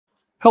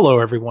Hello,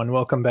 everyone.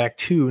 Welcome back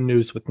to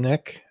News with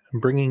Nick. I'm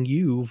bringing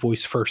you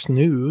Voice First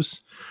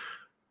news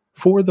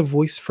for the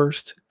Voice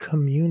First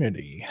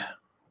community.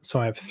 So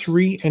I have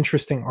three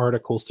interesting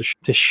articles to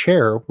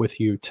share with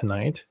you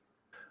tonight.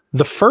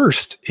 The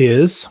first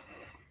is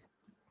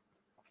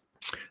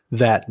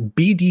that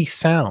BD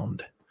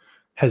Sound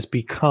has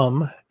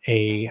become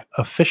a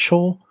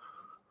official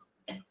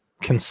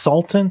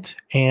consultant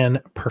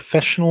and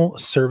professional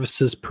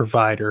services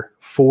provider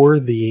for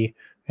the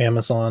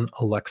Amazon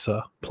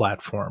Alexa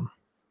platform.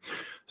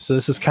 So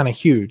this is kind of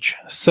huge.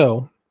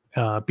 So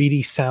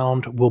BD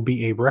Sound will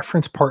be a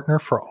reference partner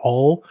for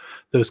all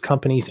those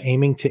companies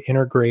aiming to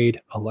integrate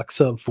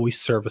Alexa voice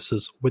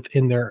services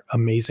within their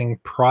amazing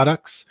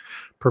products,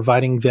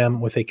 providing them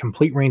with a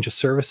complete range of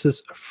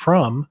services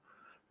from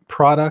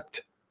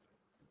product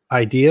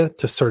idea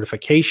to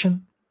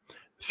certification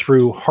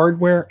through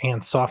hardware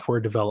and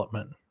software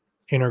development,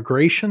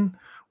 integration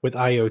with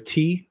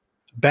IoT,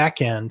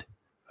 backend,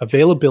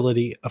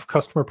 availability of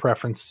customer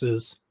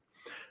preferences,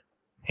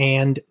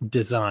 and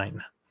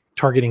design,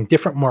 targeting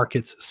different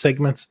markets,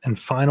 segments, and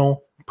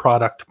final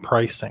product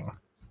pricing.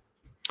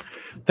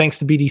 Thanks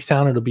to BD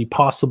Sound, it'll be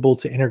possible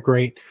to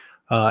integrate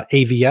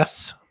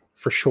AVS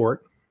for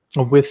short,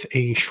 with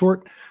a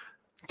short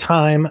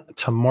time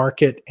to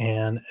market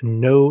and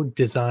no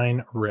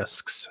design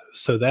risks.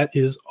 So that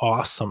is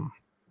awesome.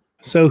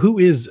 So who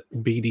is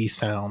BD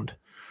Sound,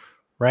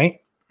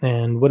 right?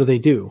 And what do they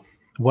do?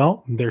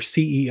 Well, their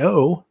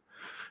CEO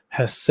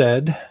has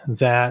said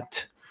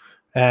that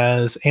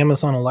as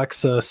Amazon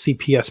Alexa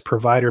CPS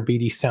provider,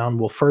 BD Sound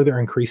will further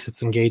increase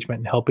its engagement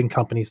in helping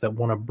companies that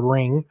want to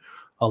bring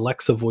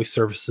Alexa voice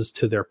services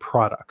to their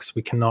products.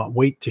 We cannot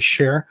wait to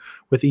share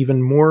with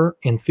even more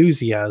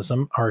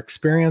enthusiasm our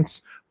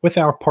experience with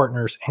our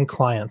partners and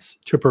clients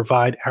to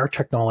provide our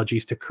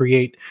technologies to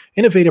create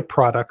innovative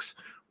products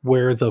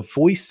where the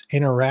voice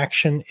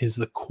interaction is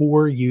the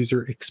core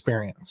user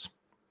experience.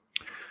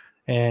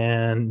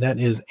 And that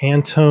is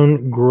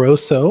Anton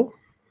Grosso,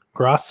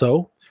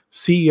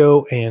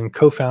 CEO and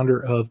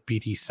co-founder of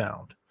BD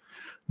Sound.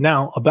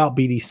 Now, about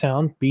BD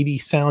Sound. BD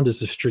Sound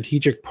is a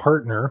strategic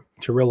partner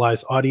to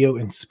realize audio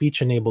and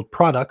speech-enabled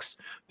products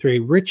through a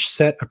rich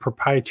set of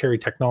proprietary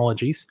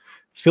technologies,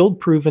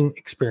 field-proven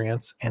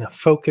experience, and a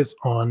focus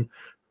on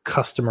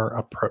customer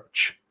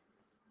approach.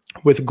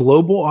 With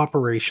global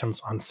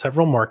operations on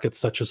several markets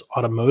such as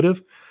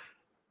automotive,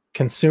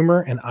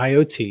 consumer, and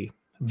IoT,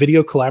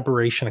 video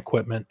collaboration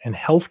equipment, and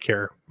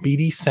healthcare,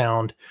 BD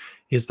Sound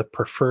is the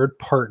preferred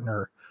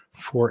partner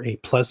for a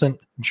pleasant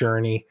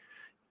journey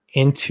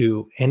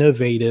into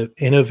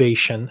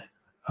innovation,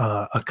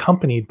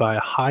 accompanied by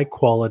a high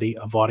quality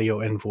of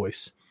audio and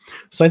voice.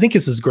 So I think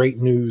this is great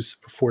news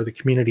for the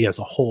community as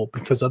a whole,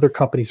 because other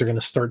companies are going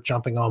to start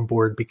jumping on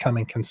board,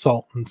 becoming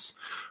consultants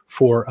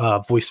for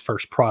voice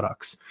first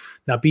products.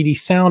 Now, BD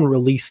Sound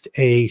released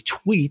a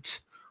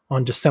tweet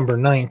on December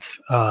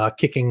 9th,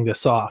 kicking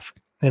this off.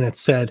 And it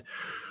said,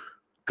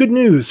 good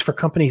news for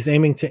companies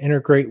aiming to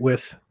integrate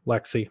with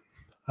Lexi,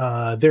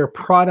 their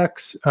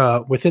products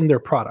within their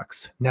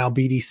products. Now,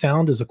 BD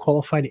Sound is a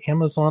qualified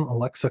Amazon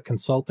Alexa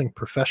consulting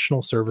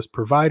professional service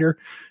provider.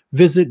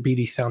 Visit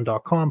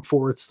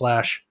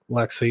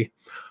bdsound.com/Lexi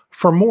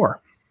for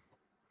more.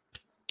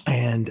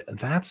 And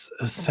that's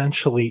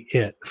essentially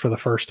it for the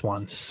first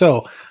one.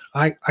 So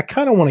I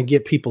kind of want to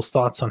get people's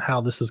thoughts on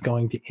how this is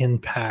going to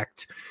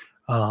impact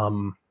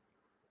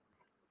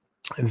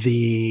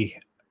the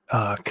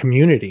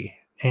community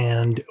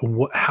and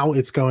how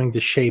it's going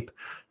to shape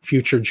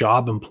future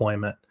job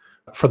employment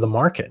for the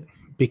market.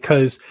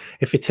 Because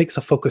if it takes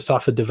a focus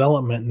off of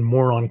development and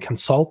more on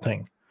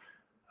consulting,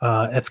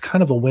 it's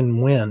kind of a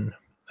win-win.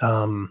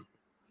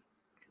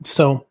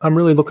 So I'm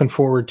really looking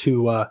forward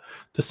to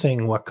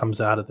seeing what comes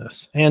out of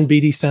this. And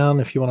BD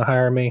Sound, if you want to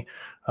hire me,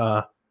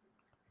 I'll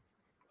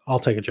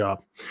take a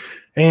job.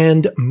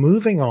 And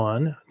moving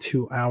on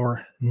to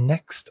our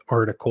next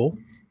article.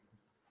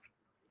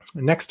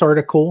 The next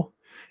article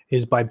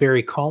is by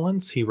Barry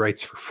Collins. He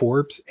writes for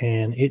Forbes,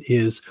 and it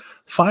is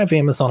 5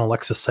 Amazon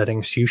Alexa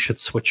settings you should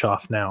switch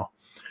off now.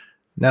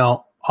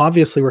 Now,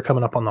 obviously, we're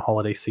coming up on the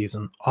holiday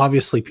season.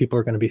 Obviously, people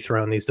are going to be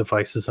throwing these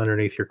devices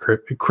underneath your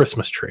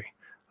Christmas tree.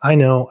 I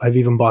know, I've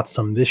even bought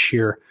some this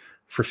year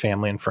for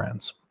family and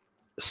friends.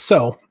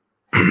 So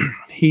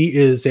he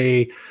is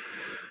a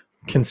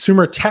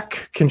consumer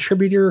tech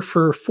contributor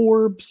for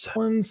Forbes,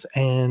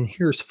 and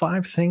here's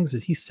 5 things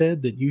that he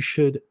said that you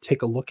should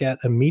take a look at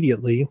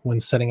immediately when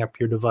setting up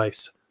your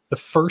device. The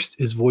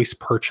first is voice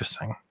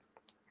purchasing.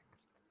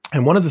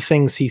 And one of the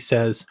things he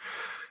says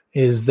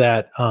is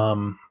that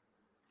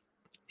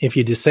if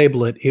you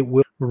disable it, it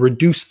will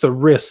reduce the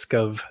risk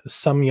of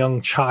some young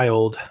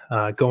child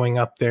going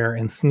up there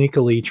and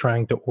sneakily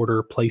trying to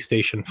order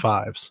PlayStation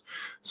 5s.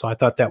 So I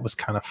thought that was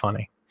kind of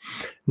funny.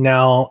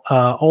 Now,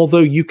 although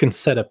you can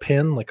set a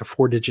PIN, like a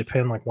 4-digit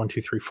PIN, like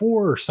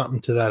 1234 or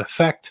something to that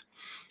effect,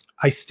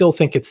 I still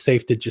think it's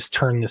safe to just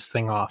turn this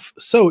thing off.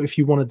 So if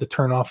you wanted to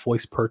turn off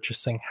voice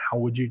purchasing, how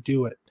would you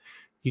do it?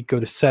 You'd go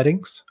to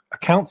settings,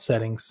 account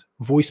settings,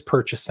 voice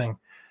purchasing,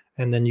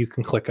 and then you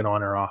can click it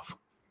on or off.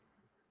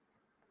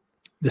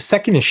 The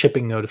second is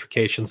shipping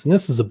notifications, and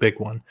this is a big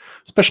one,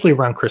 especially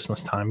around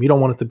Christmas time. You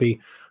don't want it to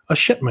be a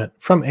shipment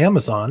from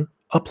Amazon,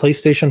 a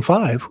PlayStation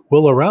 5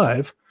 will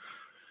arrive.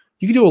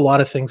 You can do a lot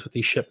of things with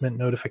these shipment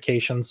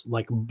notifications,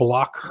 like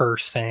block her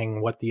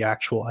saying what the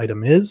actual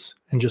item is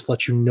and just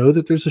let you know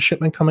that there's a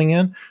shipment coming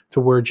in, to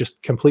where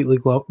just completely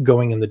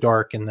going in the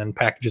dark and then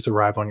packages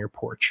arrive on your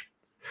porch.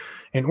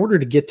 In order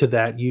to get to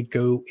that, you'd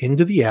go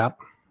into the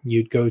app,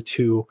 you'd go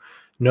to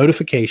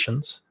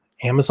notifications,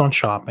 Amazon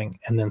shopping,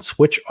 and then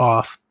switch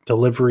off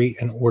delivery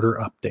and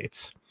order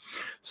updates.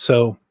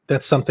 So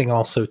that's something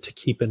also to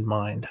keep in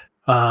mind.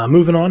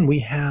 Moving on, we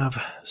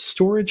have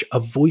storage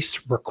of voice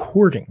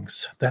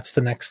recordings. That's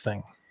the next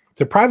thing.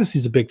 So privacy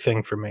is a big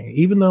thing for me.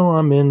 Even though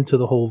I'm into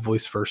the whole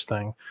voice first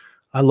thing,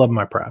 I love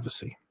my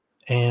privacy.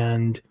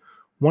 And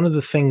one of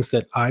the things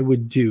that I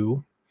would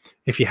do,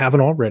 if you haven't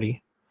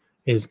already,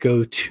 is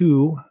go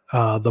to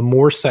the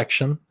More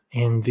section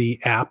in the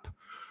app,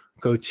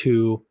 go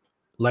to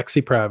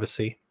Lexi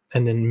Privacy,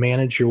 and then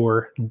manage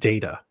your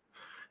data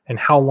and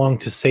how long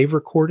to save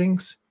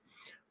recordings.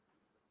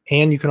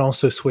 And you can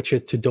also switch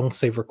it to don't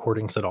save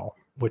recordings at all,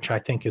 which I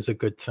think is a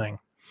good thing,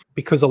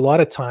 because a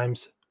lot of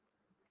times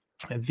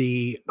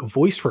the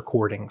voice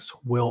recordings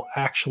will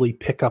actually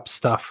pick up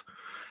stuff.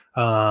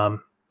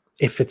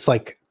 If it's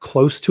like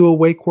close to a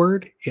wake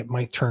word, it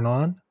might turn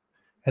on.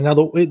 And now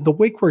the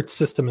wake word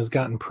system has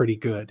gotten pretty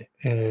good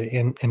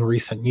in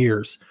recent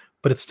years,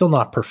 but it's still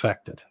not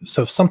perfected.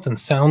 So if something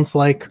sounds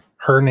like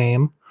her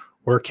name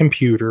or a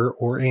computer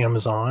or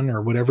Amazon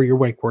or whatever your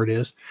wake word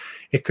is,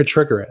 it could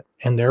trigger it.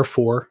 And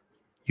therefore,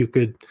 you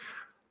could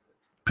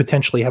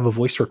potentially have a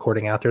voice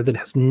recording out there that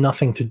has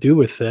nothing to do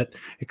with it,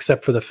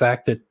 except for the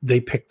fact that they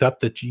picked up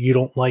that you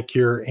don't like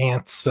your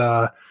aunt's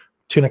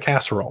tuna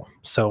casserole.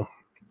 So,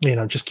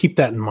 just keep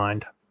that in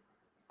mind,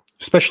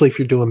 especially if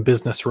you're doing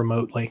business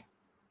remotely.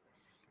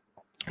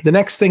 The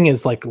next thing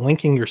is like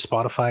linking your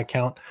Spotify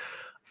account.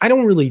 I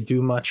don't really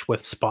do much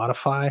with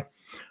Spotify,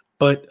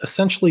 but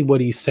essentially what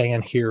he's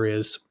saying here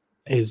is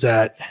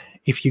that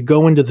if you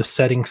go into the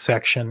settings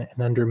section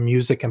and under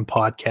music and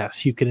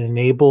podcasts, you can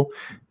enable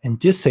and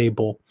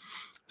disable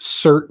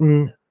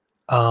certain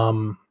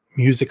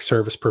music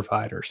service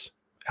providers,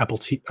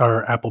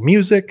 Apple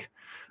Music,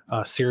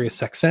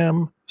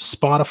 SiriusXM,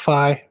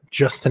 Spotify,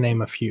 just to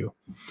name a few.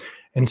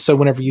 And so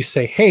whenever you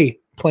say, hey,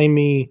 play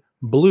me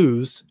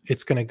blues,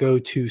 it's going to go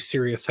to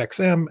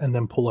SiriusXM and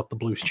then pull up the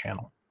blues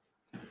channel.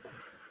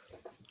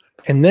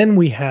 And then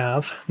we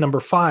have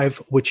number 5,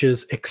 which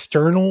is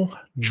external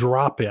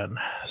drop-in.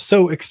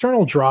 So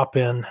external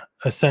drop-in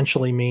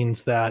essentially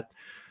means that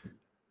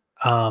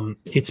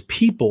it's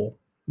people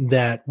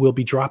that will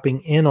be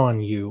dropping in on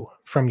you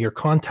from your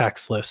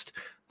contacts list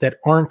that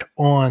aren't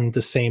on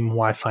the same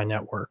Wi-Fi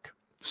network.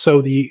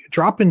 So the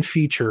drop-in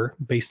feature,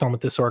 based on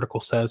what this article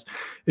says,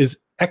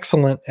 is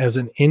excellent as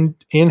an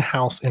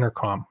in-house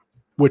intercom,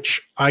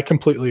 which I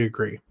completely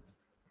agree.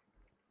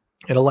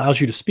 It allows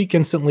you to speak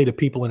instantly to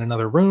people in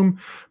another room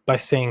by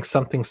saying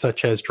something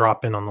such as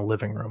drop in on the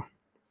living room.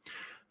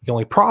 The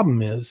only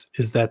problem is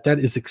that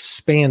is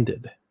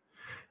expanded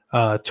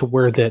to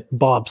where that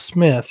Bob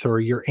Smith or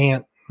your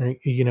aunt,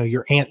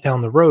 your aunt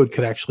down the road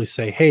could actually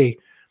say, hey,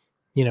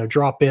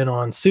 drop in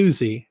on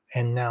Susie,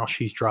 and now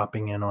she's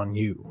dropping in on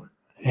you.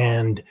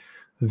 And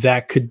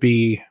that could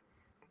be,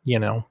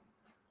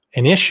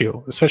 an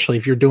issue, especially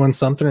if you're doing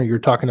something or you're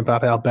talking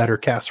about how bad her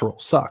casserole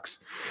sucks.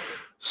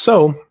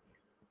 So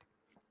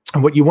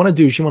what you want to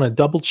do is you want to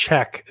double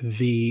check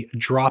the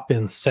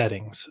drop-in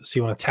settings. So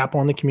you want to tap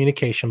on the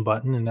communication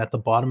button and at the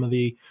bottom of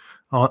the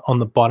on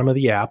the bottom of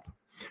the app,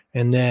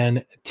 and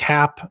then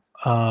tap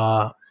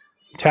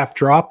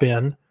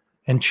drop-in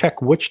and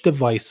check which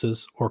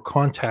devices or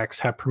contacts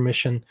have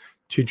permission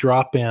to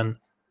drop in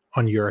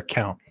on your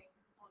account.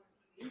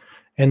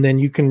 And then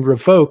you can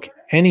revoke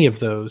any of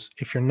those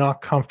if you're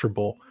not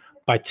comfortable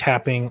by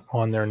tapping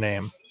on their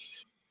name.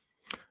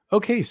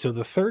 Okay, so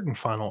the third and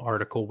final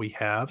article we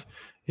have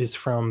is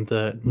from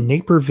the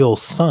Naperville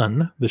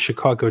Sun, the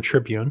Chicago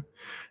Tribune.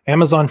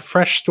 Amazon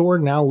Fresh Store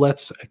now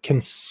lets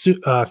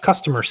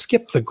customers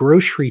skip the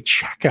grocery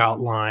checkout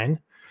line,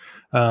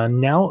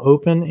 now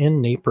open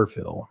in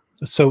Naperville.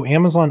 So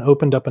Amazon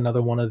opened up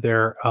another one of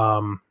their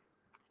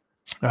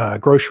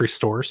grocery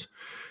stores,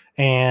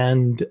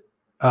 and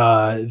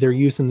they're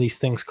using these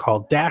things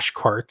called dash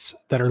carts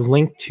that are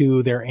linked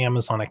to their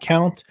Amazon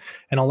account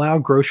and allow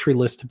grocery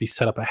lists to be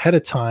set up ahead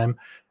of time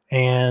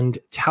and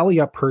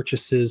tally up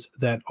purchases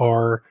that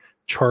are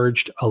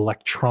charged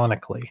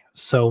electronically.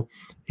 So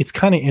it's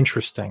kind of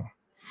interesting.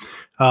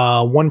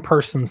 One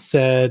person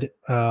said,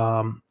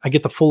 I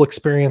get the full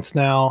experience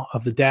now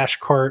of the dash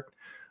cart.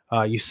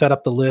 You set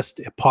up the list,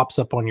 it pops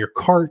up on your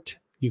cart.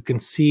 You can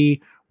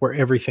see where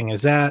everything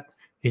is at.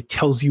 It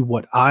tells you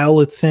what aisle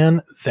it's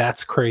in.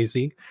 That's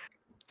crazy.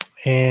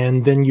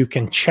 And then you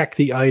can check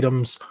the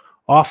items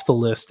off the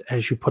list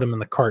as you put them in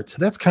the cart. So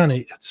that's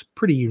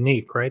pretty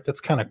unique, right?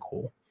 That's kind of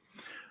cool.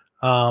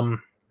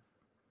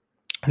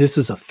 This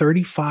is a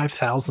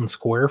 35,000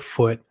 square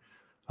foot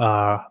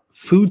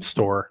food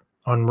store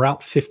on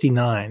Route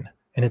 59,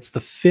 and it's the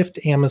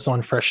 5th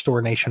Amazon Fresh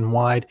store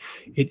nationwide.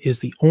 It is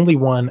the only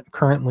one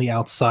currently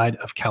outside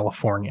of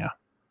California.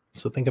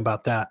 So think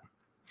about that.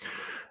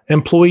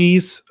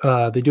 Employees,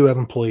 they do have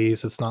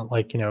employees. It's not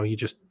like, you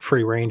just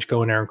free range,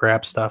 go in there and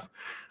grab stuff.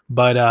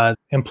 But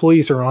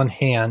employees are on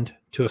hand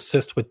to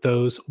assist with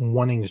those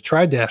wanting to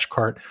try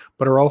DashCart,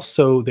 but are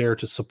also there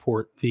to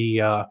support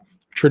the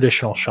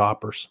traditional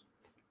shoppers.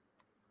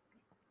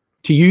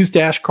 To use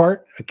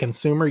DashCart, a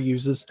consumer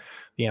uses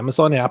the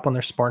Amazon app on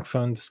their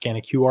smartphone to scan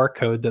a QR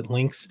code that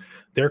links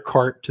their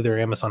cart to their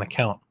Amazon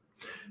account.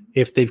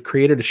 If they've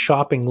created a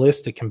shopping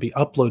list, it can be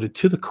uploaded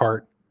to the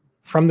cart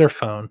from their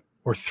phone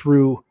or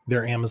through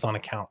their Amazon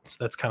accounts.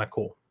 That's kind of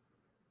cool.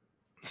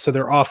 So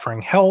they're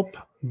offering help.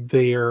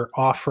 They're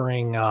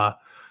offering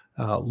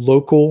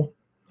local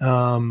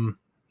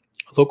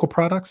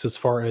products as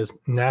far as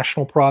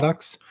national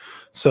products.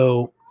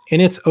 So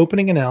in its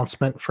opening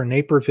announcement for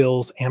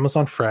Naperville's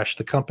Amazon Fresh,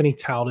 the company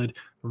touted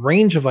a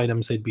range of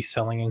items they'd be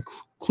selling,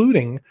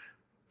 including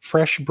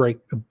fresh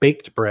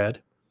baked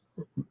bread,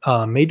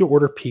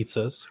 made-to-order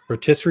pizzas,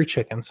 rotisserie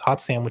chickens,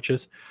 hot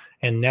sandwiches,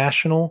 and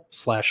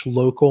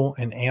national/local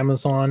and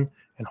Amazon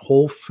and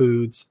Whole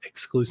Foods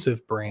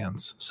exclusive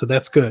brands. So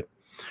that's good.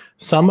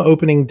 Some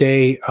opening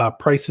day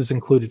prices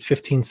included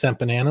 15-cent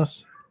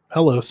bananas.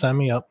 Hello, sign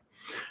me up.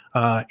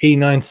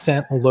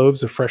 89-cent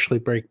loaves of freshly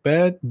baked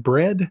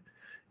bread.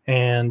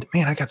 And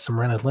man, I got some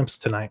rented limps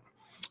tonight.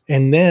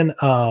 And then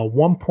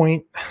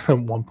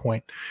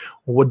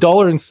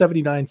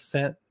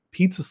 $1.79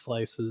 pizza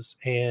slices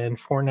and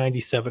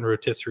 $4.97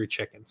 rotisserie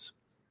chickens.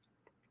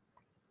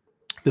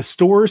 The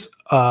store's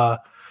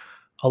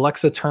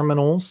Alexa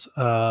terminals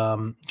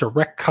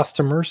direct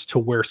customers to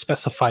where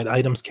specified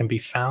items can be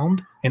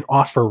found and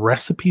offer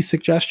recipe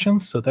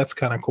suggestions. So that's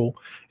kind of cool.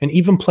 And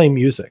even play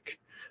music.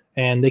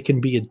 And they can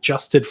be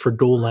adjusted for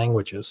dual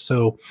languages.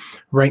 So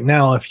right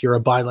now, if you're a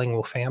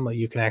bilingual family,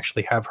 you can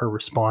actually have her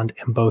respond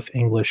in both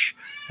English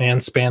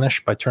and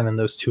Spanish by turning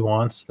those two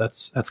on. So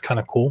that's kind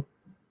of cool.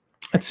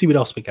 Let's see what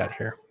else we got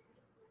here.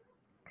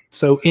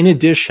 So in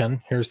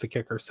addition, here's the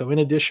kicker. So in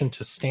addition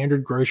to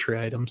standard grocery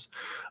items,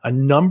 a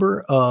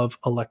number of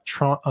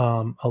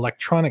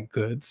electronic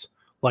goods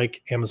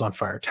like Amazon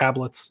Fire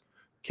tablets,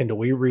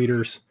 Kindle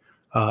e-readers,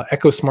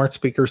 Echo smart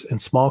speakers, and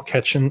small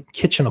kitchen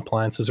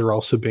appliances are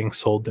also being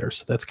sold there.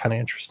 So that's kind of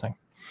interesting.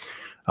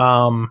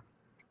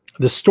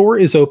 The store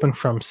is open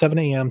from 7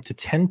 a.m. to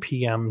 10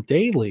 p.m.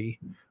 daily,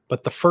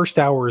 but the first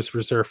hour is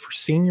reserved for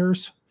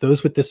seniors,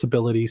 those with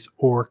disabilities,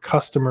 or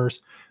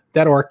customers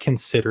that are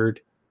considered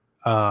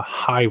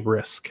high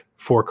risk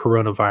for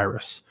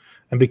coronavirus.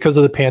 And because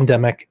of the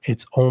pandemic,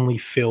 it's only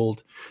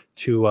filled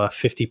to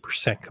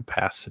 50%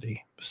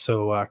 capacity.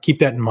 So keep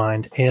that in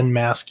mind, and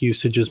mask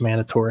usage is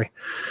mandatory.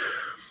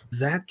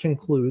 That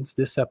concludes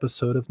this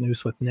episode of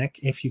News with Nick.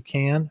 If you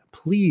can,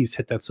 please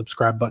hit that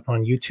subscribe button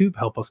on YouTube.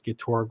 Help us get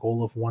to our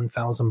goal of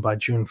 1,000 by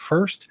June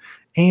 1st.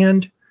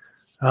 And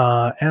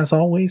as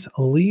always,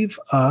 leave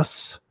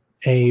us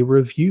a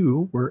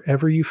review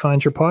wherever you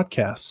find your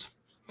podcasts.